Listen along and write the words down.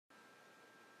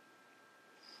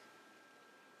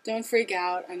Don't freak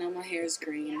out, I know my hair's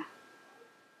green.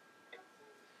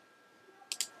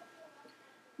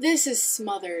 This is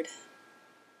Smothered.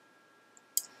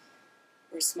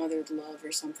 Or Smothered Love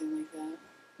or something like that.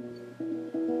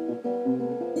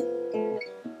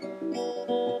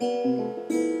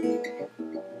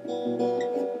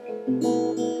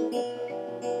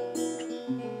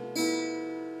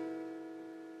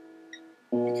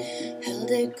 Held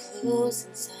it close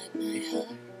inside my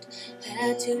heart.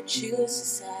 Had to choose a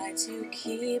side to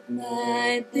keep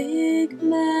my big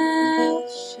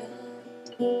mouth shut.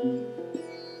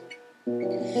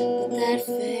 But that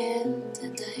failed,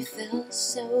 and I fell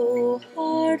so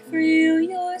hard for you.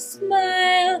 Your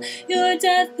smile, your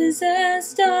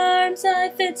death-possessed arms, I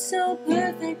fit so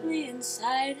perfectly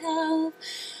inside of,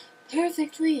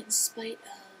 perfectly in spite of.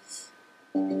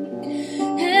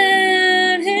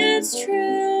 And it's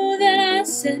true that I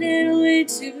said it way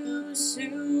too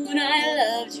soon. I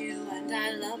loved you and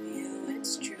I love you,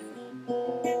 it's true.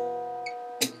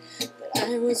 But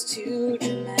I was too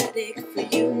dramatic for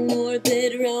you,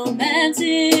 morbid,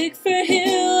 romantic for you.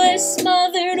 I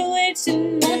smothered way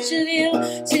too much of you,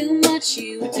 too much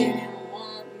you didn't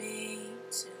want me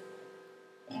to.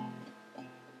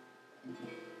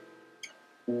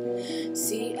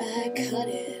 See, I cut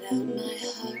it out my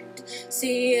heart.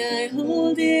 See, I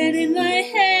hold it in my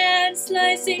hand,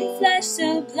 slicing flesh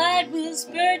so blood will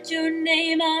spurt your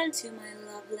name onto my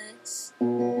loveless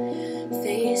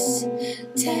face.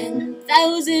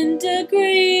 10,000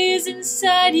 degrees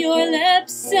inside your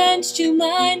lips, sent to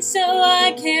mine, so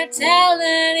I can't tell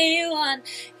anyone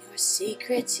your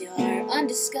secrets, your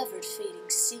undiscovered fading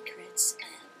secrets.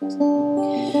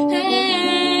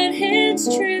 And it's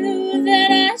true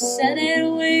that I said it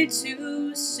way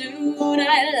too soon.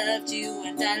 I loved you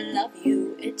and I love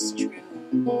you, it's true.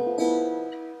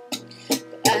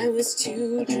 But I was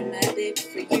too dramatic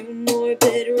for you,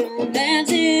 morbid,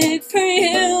 romantic for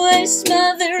you. I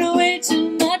smothered way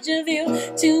too much of you,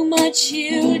 too much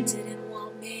you didn't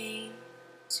want me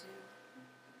to.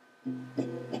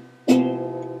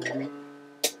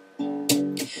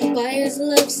 Why is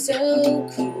love so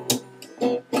cruel?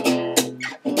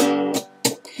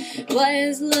 Why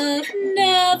is love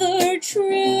never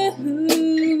true?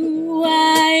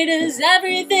 Why does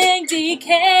everything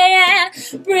decay and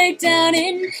break down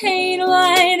in pain?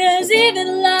 Why does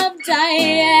even love die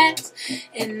yet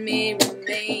and me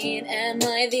remain? Am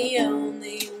I the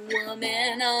only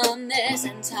woman on this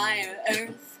entire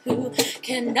earth who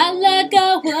cannot let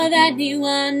go of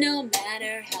anyone, no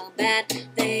matter how bad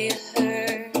they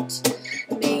hurt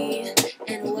me?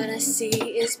 And what I see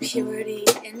is purity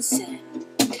and sin.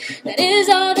 That is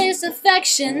all this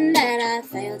affection that I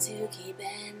fail to keep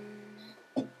in.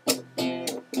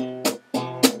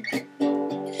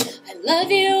 I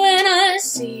love you when I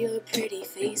see your pretty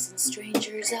face in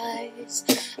strangers' eyes.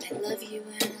 I love you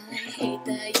and I hate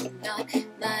that you're not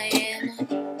mine.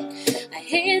 I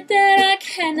hate that I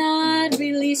cannot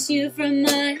release you from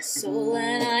my soul,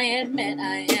 and I admit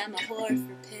I am a whore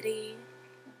for pity.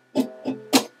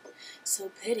 So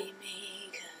pity me,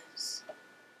 'cause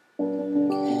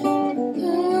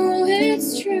oh,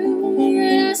 it's true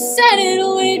that I said it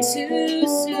way too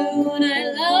soon.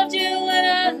 I loved you and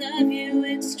I love you,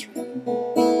 it's true.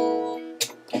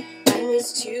 I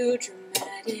was too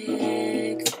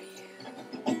dramatic for you,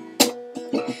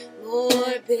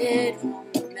 morbid,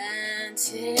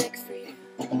 romantic for you.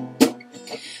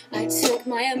 I took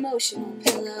my emotional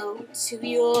pillow to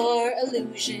your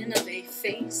illusion of a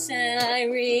face, and I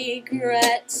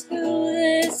regret to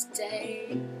this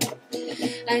day.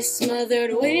 I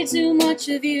smothered way too much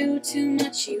of you, too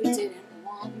much you didn't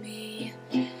want me.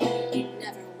 You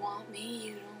never want me,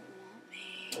 you don't want me.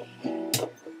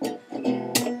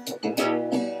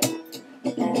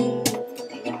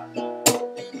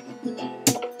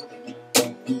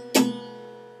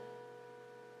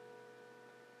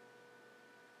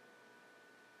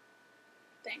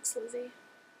 Thanks, Lizzy.